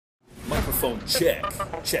Microphone check.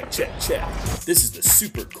 Check, check, check. This is the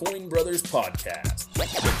Super Coin Brothers podcast.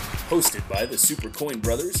 Hosted by the Super Coin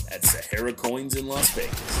Brothers at Sahara Coins in Las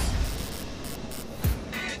Vegas.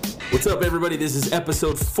 What's up, everybody? This is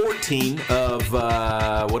episode 14 of,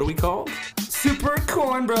 what are we called? Super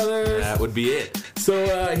Coin Brothers. That would be it.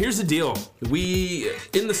 So here's the deal. We,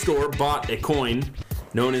 in the store, bought a coin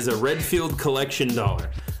known as a Redfield Collection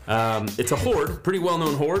Dollar. It's a hoard, pretty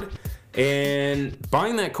well-known hoard. And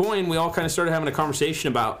buying that coin, we all kind of started having a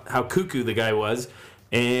conversation about how cuckoo the guy was.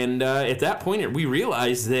 And at that point, we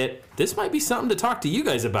realized that this might be something to talk to you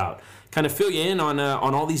guys about. Kind of fill you in on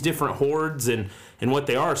all these different hoards and what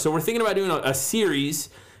they are. So we're thinking about doing a series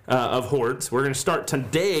of hoards. We're going to start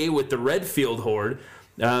today with the Redfield hoard.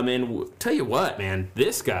 And tell you what, man,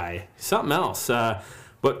 this guy, something else.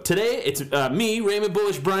 But today, it's me, Raymond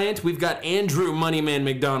Bullish Bryant. We've got Andrew Moneyman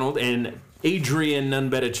McDonald and Adrian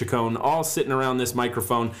Nunbetta Chacon all sitting around this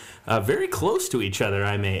microphone, very close to each other,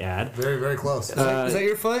 I may add. Very, very close. Is that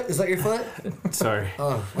your foot? Is that your foot? Sorry.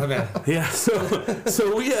 Oh, my bad. Yeah, so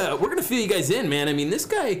we're gonna fill you guys in, man. I mean, this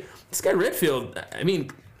guy Redfield. I mean,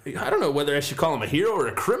 I don't know whether I should call him a hero or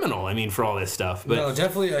a criminal. I mean, for all this stuff, but No,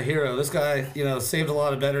 definitely a hero. This guy, saved a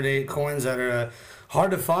lot of better date coins that are hard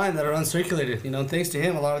to find, that are uncirculated. And thanks to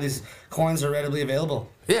him, a lot of these coins are readily available.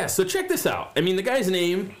 yeah. So check this out. I mean, the guy's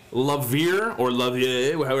name, Lavier or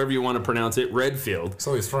Lavier, however you want to pronounce it, Redfield.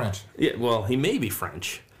 So he's French. Yeah, well, he may be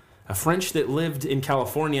French. A French that lived in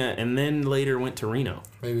California and then later went to Reno.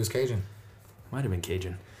 Maybe he was Cajun. Might have been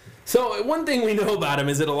Cajun. So one thing we know about him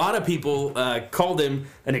is that a lot of people called him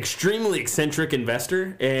an extremely eccentric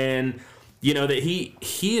investor, and that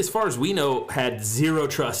he, as far as we know, had zero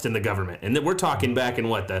trust in the government. And that we're talking back in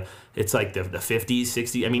it's like the 50s,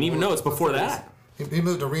 60s. I mean, even though it's before that. He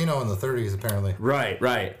moved to Reno in the 30s, apparently.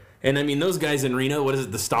 Right. And I mean, those guys in Reno, what is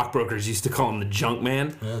it? The stockbrokers used to call him the junk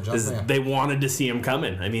man. Yeah, junk man. They wanted to see him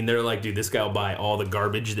coming. I mean, they're like, dude, this guy will buy all the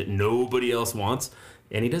garbage that nobody else wants,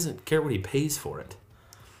 and he doesn't care what he pays for it.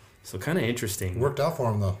 So kind of interesting. Worked out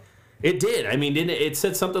for him, though. It did. I mean, it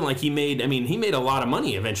said something like he made a lot of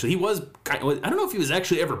money eventually. He was, I don't know if he was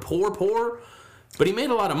actually ever poor, but he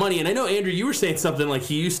made a lot of money. And I know, Andrew, you were saying something like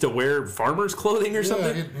he used to wear farmer's clothing or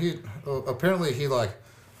something? Yeah, apparently he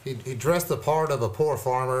dressed the part of a poor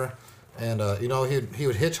farmer, and he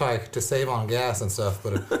would hitchhike to save on gas and stuff.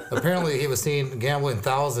 But apparently he was seen gambling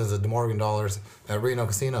thousands of Morgan dollars at Reno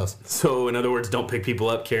casinos. So in other words, don't pick people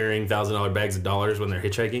up carrying $1,000 bags of dollars when they're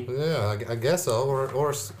hitchhiking? Yeah, I guess so.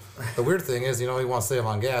 Or the weird thing is, he wants to save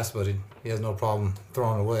on gas, but he has no problem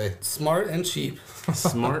throwing it away. Smart and cheap.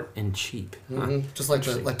 Smart and cheap. Mm-hmm. Just like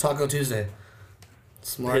Taco Tuesday.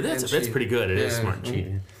 Smart Yeah, and cheap. that's pretty good. It is smart and cheap.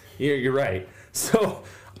 You're right. So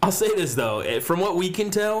I'll say this, though. From what we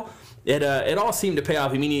can tell, it all seemed to pay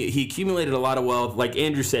off. I mean, he accumulated a lot of wealth. Like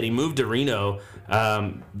Andrew said, he moved to Reno,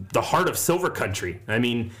 the heart of silver country. I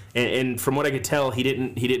mean, and from what I could tell, he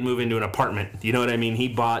didn't move into an apartment. You know what I mean? He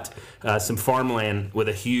bought some farmland with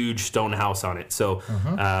a huge stone house on it. So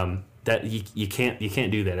that you can't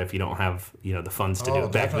do that if you don't have the funds to do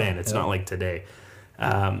it. Back then, it's not like today.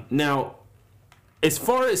 Now, as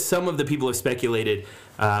far as some of the people have speculated,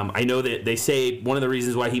 I know that they say one of the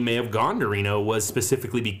reasons why he may have gone to Reno was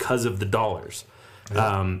specifically because of the dollars.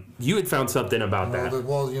 Yeah. You had found something about that.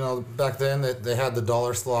 Well, back then they had the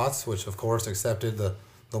dollar slots, which of course accepted the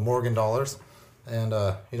Morgan dollars. And,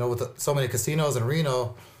 with so many casinos in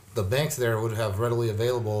Reno, the banks there would have readily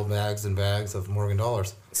available bags and bags of Morgan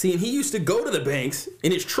dollars. See, and he used to go to the banks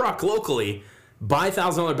in his truck locally, buy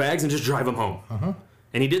 $1,000 bags, and just drive them home. Uh-huh.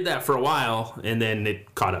 And he did that for a while, and then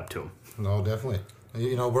it caught up to him. No, definitely.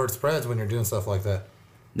 Word spreads when you're doing stuff like that.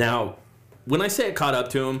 Now, when I say it caught up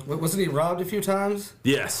to him, wasn't he robbed a few times?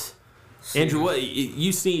 Yes. Andrew, what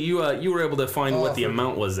you were able to find what the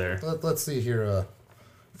amount was there? Let's see here.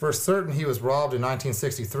 For certain, he was robbed in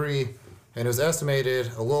 1963, and it was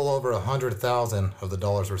estimated a little over 100,000 of the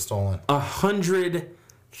dollars were stolen.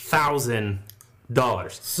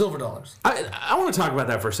 $100,000. Silver dollars. I want to talk about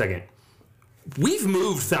that for a second. We've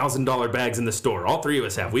moved $1,000 bags in the store. All three of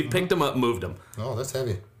us have. We've picked them up, moved them. Oh, that's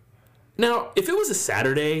heavy. Now, if it was a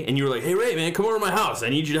Saturday and you were like, "Hey, Ray, man, come over to my house. I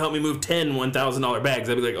need you to help me move 10 $1,000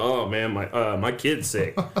 bags," I'd be like, "Oh man, my kid's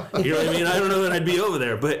sick." You know what I mean? I don't know that I'd be over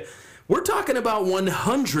there, but we're talking about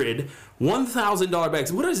 $1,000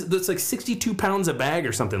 bags. What is it? That's like 62 pounds a bag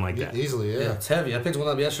or something like that. Easily, yeah. It's heavy. I picked one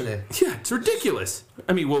up yesterday. Yeah, it's ridiculous.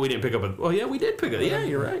 I mean, we didn't pick up a... Oh, yeah, we did pick up... Yeah,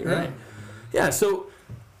 you're right. Yeah, so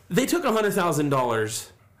they took $100,000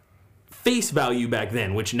 face value back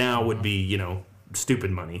then, which now would be,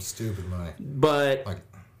 stupid money. Stupid money. But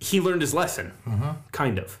he learned his lesson,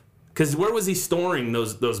 kind of. Because where was he storing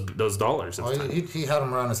those dollars at the time? He had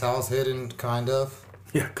them around his house, hidden, kind of.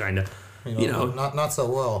 Yeah, kind of. Not so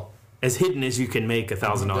well. As hidden as you can make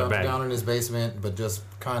 $1,000 bag. Down in his basement, but just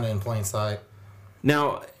kind of in plain sight.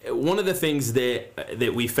 Now, one of the things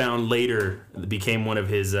that we found later became one of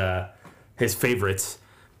his favorites,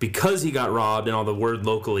 because he got robbed and all the word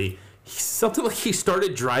locally, something like he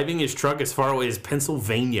started driving his truck as far away as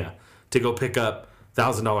Pennsylvania to go pick up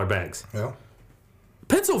 $1,000 bags. Yeah.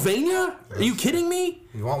 Pennsylvania? Are you kidding me?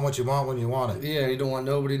 You want what you want when you want it. Yeah, you don't want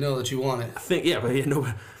nobody to know that you want it.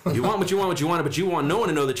 You want what you want, but you want no one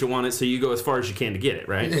to know that you want it, so you go as far as you can to get it,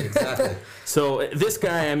 right? Exactly. So this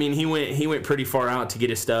guy, I mean, he went pretty far out to get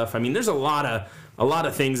his stuff. I mean, there's a lot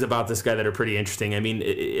of things about this guy that are pretty interesting. I mean,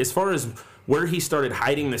 as far as where he started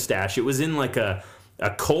hiding the stash, it was in like a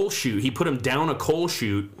coal chute. He put them down a coal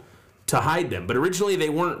chute to hide them, but originally they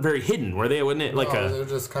weren't very hidden, were they? Wasn't it like they're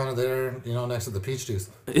just kind of there, next to the peach juice.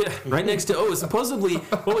 Yeah, right next to supposedly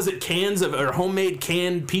what was it, cans of or homemade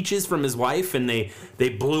canned peaches from his wife, and they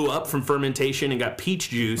blew up from fermentation and got peach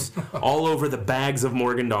juice all over the bags of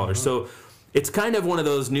Morgan dollars. So it's kind of one of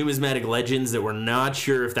those numismatic legends that we're not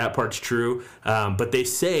sure if that part's true, but they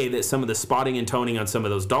say that some of the spotting and toning on some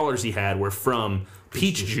of those dollars he had were from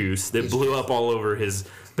peach juice that blew up all over his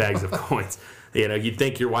bags of coins. You'd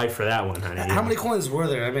thank your wife for that one, honey. How many coins were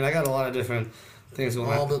there? I mean, I got a lot of different things going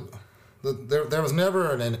on. There was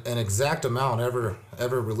never an exact amount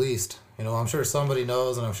ever released. I'm sure somebody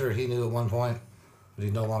knows, and I'm sure he knew at one point, but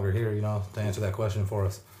he's no longer here, to answer that question for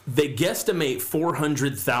us. They guesstimate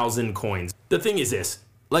 400,000 coins. The thing is this,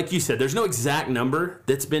 like you said, there's no exact number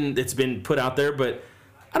that's been put out there, but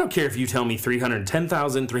I don't care if you tell me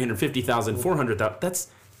 310,000, 350,000, 400,000.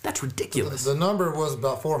 That's ridiculous. The number was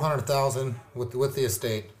about 400,000 with the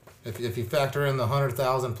estate. If you factor in the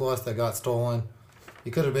 100,000 plus that got stolen,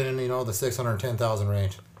 you could have been in the 610,000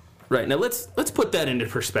 range. Right. Now let's put that into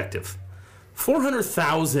perspective.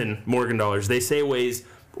 400,000 Morgan dollars, they say, weighs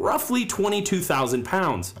roughly 22,000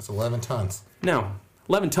 pounds. That's 11 tons. Now,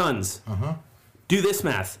 11 tons. Do this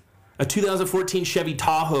math. A 2014 Chevy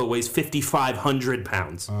Tahoe weighs 5,500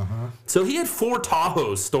 pounds. So he had 4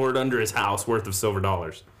 Tahoes stored under his house worth of silver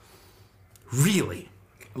dollars. Really?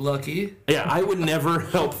 Lucky. Yeah, I would never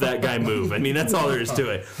help that guy move. I mean, that's all there is to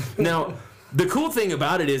it. Now, the cool thing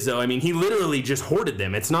about it is, though, I mean, he literally just hoarded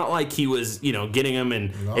them. It's not like he was, getting them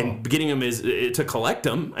and getting them to collect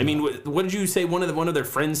them. I mean, what did you say? One of their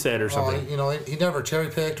friends said or something. He never cherry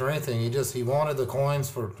picked or anything. He wanted the coins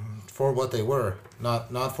for what they were,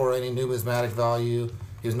 not for any numismatic value.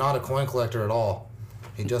 He was not a coin collector at all.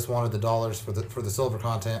 He just wanted the dollars for the silver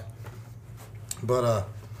content. But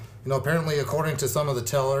apparently, according to some of the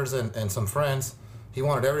tellers and some friends, he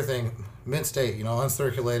wanted everything mint state,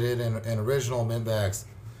 uncirculated and original mint bags,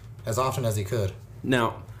 as often as he could.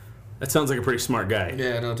 Now, that sounds like a pretty smart guy.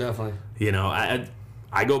 Yeah, no, definitely.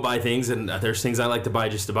 I go buy things, and there's things I like to buy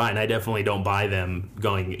just to buy, and I definitely don't buy them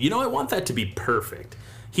going, I want that to be perfect.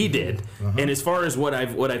 He did. And as far as what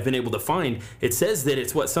I've been able to find, it says that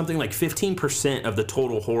it's something like 15% of the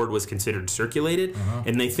total hoard was considered circulated,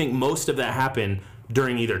 and they think most of that happened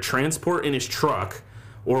during either transport in his truck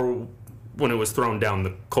or when it was thrown down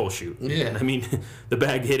the coal chute. Yeah. I mean, the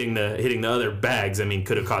bag hitting the other bags, I mean,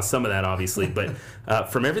 could have caused some of that, obviously. But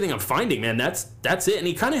from everything I'm finding, man, that's it. And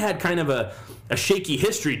he kind of had a shaky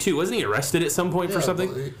history, too. Wasn't he arrested at some point for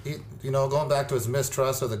something? Going back to his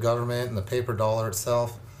mistrust of the government and the paper dollar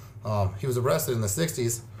itself, he was arrested in the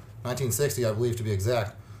 60s, 1960, I believe, to be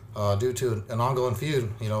exact, due to an ongoing feud,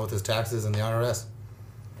 with his taxes and the IRS.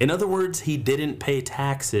 In other words, he didn't pay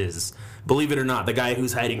taxes. Believe it or not, the guy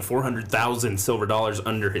who's hiding 400,000 silver dollars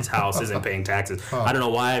under his house isn't paying taxes. I don't know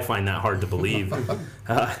why I find that hard to believe.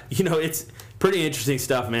 It's pretty interesting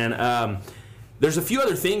stuff, man. There's a few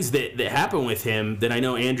other things that happen with him that I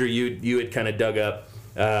know, Andrew, you had kind of dug up,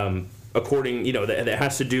 according, that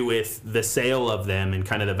has to do with the sale of them and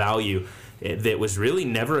kind of the value that was really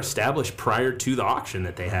never established prior to the auction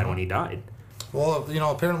that they had when he died. Well,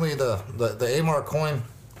 apparently the A-Mark Coin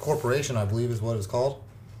Corporation, I believe is what it's called.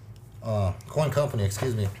 Coin Company,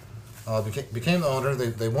 excuse me, became the owner.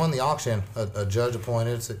 They won the auction. A judge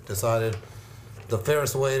appointed decided the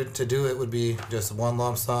fairest way to do it would be just one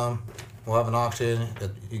lump sum. We'll have an auction.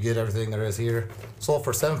 You get everything there is here. Sold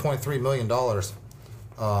for $7.3 million.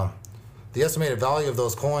 The estimated value of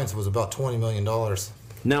those coins was about $20 million.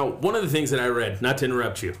 Now, one of the things that I read, not to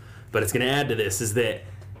interrupt you, but it's going to add to this, is that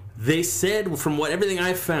they said, from everything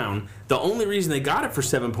I've found, the only reason they got it for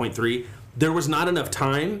 7.3, there was not enough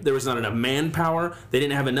time, there was not enough manpower, they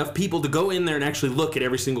didn't have enough people to go in there and actually look at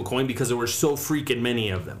every single coin because there were so freaking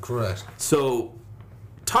many of them. Correct. So,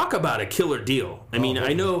 talk about a killer deal. I mean,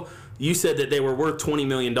 I know, you said that they were worth $20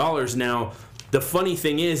 million. Now, the funny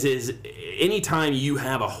thing is anytime you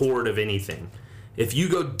have a hoard of anything, if you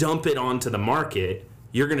go dump it onto the market,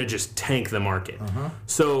 you're going to just tank the market.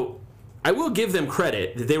 So I will give them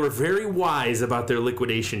credit that they were very wise about their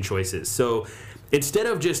liquidation choices. So instead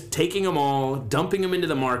of just taking them all, dumping them into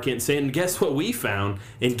the market and saying, guess what we found,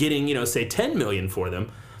 and getting, say $10 million for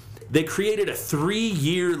them, they created a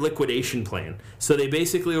 3-year liquidation plan. So they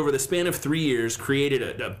basically, over the span of 3 years,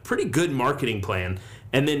 created a pretty good marketing plan,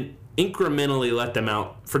 and then incrementally let them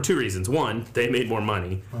out for 2 reasons. 1, they made more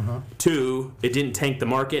money. 2, it didn't tank the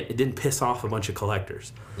market. It didn't piss off a bunch of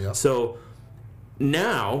collectors. Yep. So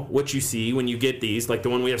now what you see when you get these, like the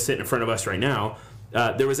one we have sitting in front of us right now,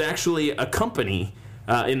 there was actually a company,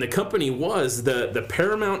 and the company was the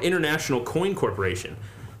Paramount International Coin Corporation.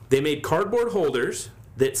 They made cardboard holders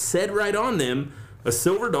that said right on them a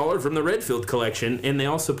silver dollar from the Redfield collection, and they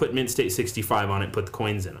also put Mint State 65 on it and put the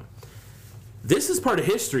coins in them. This is part of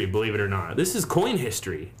history, believe it or not. This is coin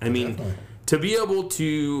history. I mean, Definitely. to be able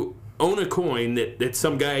to own a coin that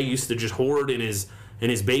some guy used to just hoard in his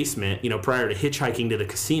basement, prior to hitchhiking to the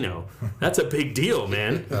casino, that's a big deal,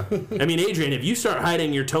 man. I mean, Adrian, if you start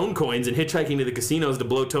hiding your tone coins and hitchhiking to the casinos to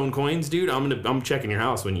blow tone coins, dude, I'm checking your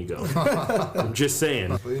house when you go. I'm just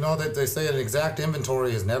saying. Well, they say an exact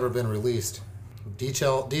inventory has never been released.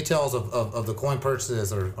 Details of the coin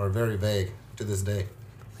purchases are very vague to this day.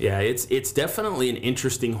 Yeah, it's definitely an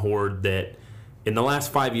interesting hoard that in the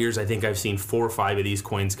last 5 years, I think I've seen 4 or 5 of these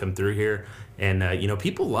coins come through here, and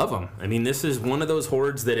people love them. I mean, this is one of those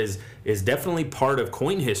hoards that is definitely part of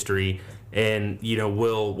coin history, and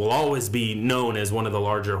will always be known as one of the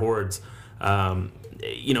larger hoards.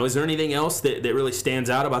 Is there anything else that really stands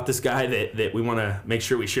out about this guy that we want to make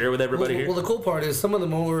sure we share with everybody here? Well, the cool part is some of the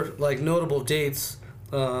more notable dates.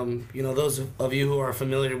 Those of you who are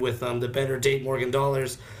familiar with the better date Morgan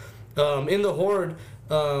dollars, in the hoard,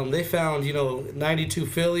 they found 92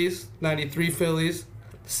 Phillies, 93 Phillies,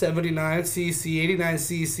 79 CC, 89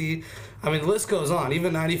 CC. I mean, the list goes on.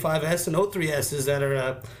 Even 95S and 03S's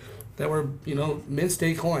that were Mint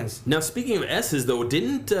State coins. Now, speaking of S's, though,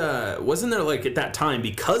 wasn't there at that time,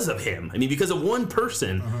 because of him? I mean, because of one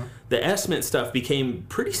person, the S Mint stuff became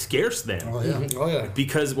pretty scarce then. Oh yeah. Oh yeah.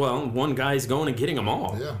 Because one guy's going and getting them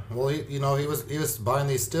all. Yeah. Well, he was buying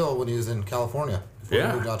these still when he was in California before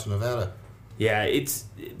he moved out to Nevada. Yeah, it's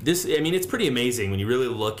pretty amazing when you really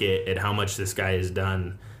look at how much this guy has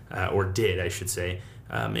done, or did, I should say,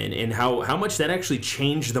 and how much that actually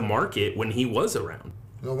changed the market when he was around.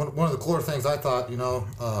 One of the cooler things I thought,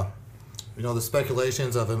 the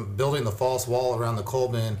speculations of him building the false wall around the coal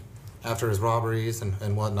bin after his robberies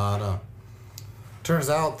and whatnot. Turns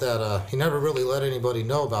out that he never really let anybody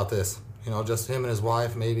know about this. Just him and his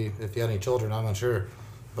wife, maybe if he had any children, I'm unsure.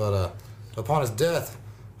 But upon his death,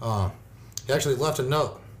 he actually left a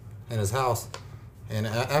note in his house. And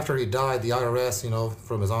after he died, the IRS,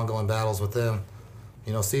 from his ongoing battles with them,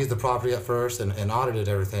 seized the property at first and audited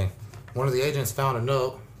everything. One of the agents found a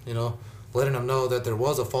note, letting him know that there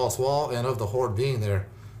was a false wall and of the hoard being there.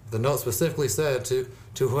 The note specifically said to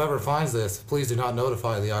whoever finds this, please do not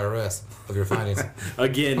notify the IRS of your findings.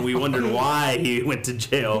 Again, we wondered why he went to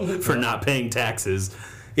jail for not paying taxes.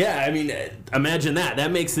 Yeah, I mean, imagine that.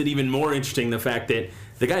 That makes it even more interesting, the fact that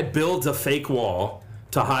the guy builds a fake wall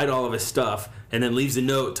to hide all of his stuff and then leaves a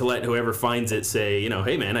note to let whoever finds it say,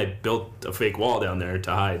 hey man, I built a fake wall down there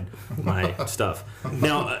to hide my stuff.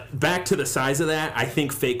 Now, back to the size of that, I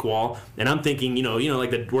think fake wall, and I'm thinking,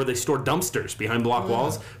 where they store dumpsters behind block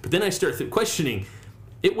walls, but then I start questioning,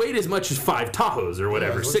 it weighed as much as 5 Tahoes or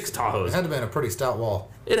whatever, 6 Tahoes. It had to have been a pretty stout wall.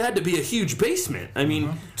 It had to be a huge basement. I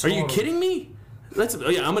mean, are you kidding me?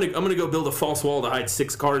 I'm gonna go build a false wall to hide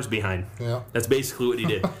 6 cars behind. Yeah. That's basically what he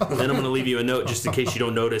did. Then I'm gonna leave you a note just in case you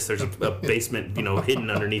don't notice. There's a basement, hidden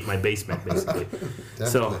underneath my basement, basically.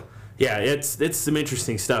 So, yeah, it's some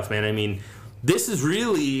interesting stuff, man. I mean, this is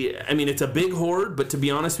really, it's a big hoard, but to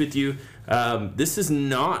be honest with you, this is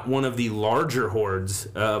not one of the larger hoards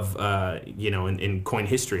of, in coin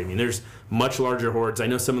history. I mean, there's much larger hoards. I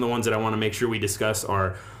know some of the ones that I want to make sure we discuss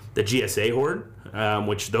are the GSA hoard,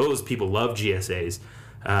 which those people love GSAs.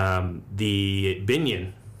 The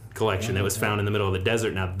Binion collection that was found in the middle of the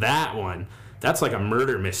desert. Now that's like a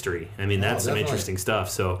murder mystery. I mean, that's some interesting stuff.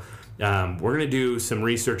 So we're going to do some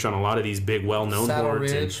research on a lot of these big, well-known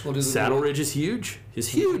hoards. Saddle Ridge is huge. It's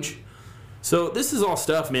huge. So this is all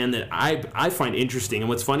stuff, man, that I find interesting. And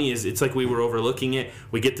what's funny is it's like we were overlooking it.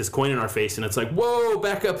 We get this coin in our face, and it's like, whoa,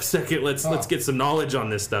 back up a second. Let's get some knowledge on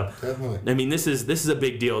this stuff. Definitely. I mean, this is a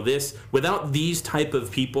big deal. Without these type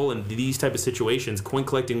of people and these type of situations, coin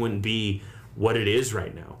collecting wouldn't be what it is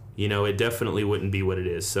right now. it definitely wouldn't be what it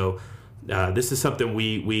is. So this is something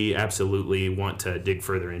we absolutely want to dig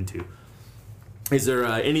further into. Is there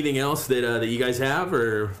anything else that you guys have,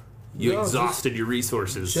 or you exhausted your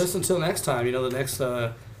resources? Just until next time, the next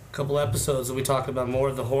couple episodes that we talk about more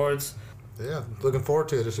of the hordes. Yeah, looking forward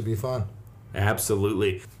to it. It should be fun.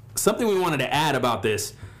 Absolutely. Something we wanted to add about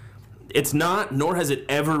this, it's not, nor has it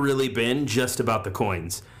ever really been, just about the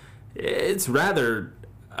coins. It's rather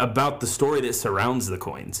about the story that surrounds the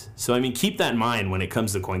coins. So, keep that in mind when it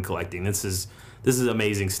comes to coin collecting. This is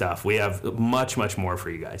amazing stuff. We have much, much more for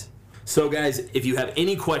you guys. So, guys, if you have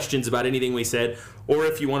any questions about anything we said, or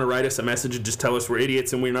if you want to write us a message and just tell us we're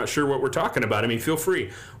idiots and we're not sure what we're talking about, feel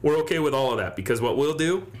free. We're okay with all of that, because what we'll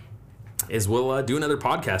do is we'll do another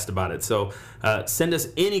podcast about it. So send us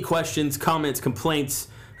any questions, comments, complaints,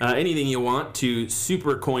 anything you want to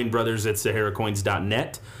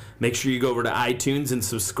supercoinbrothers@saharacoins.net. Make sure you go over to iTunes and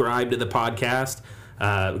subscribe to the podcast.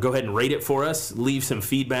 Go ahead and rate it for us. Leave some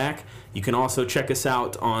feedback. You can also check us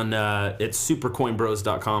out on at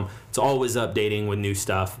supercoinbros.com. It's always updating with new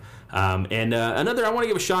stuff. I want to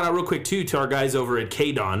give a shout out real quick too to our guys over at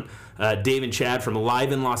KDON, Dave and Chad from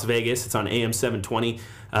Live in Las Vegas. It's on AM 720.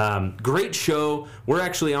 Great show. We're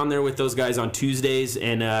actually on there with those guys on Tuesdays,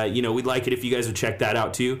 and we'd like it if you guys would check that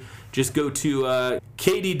out too. Just go to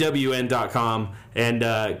kdwn.com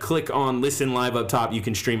and click on Listen Live up top. You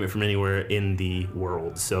can stream it from anywhere in the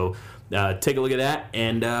world. So take a look at that,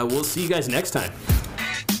 and we'll see you guys next time.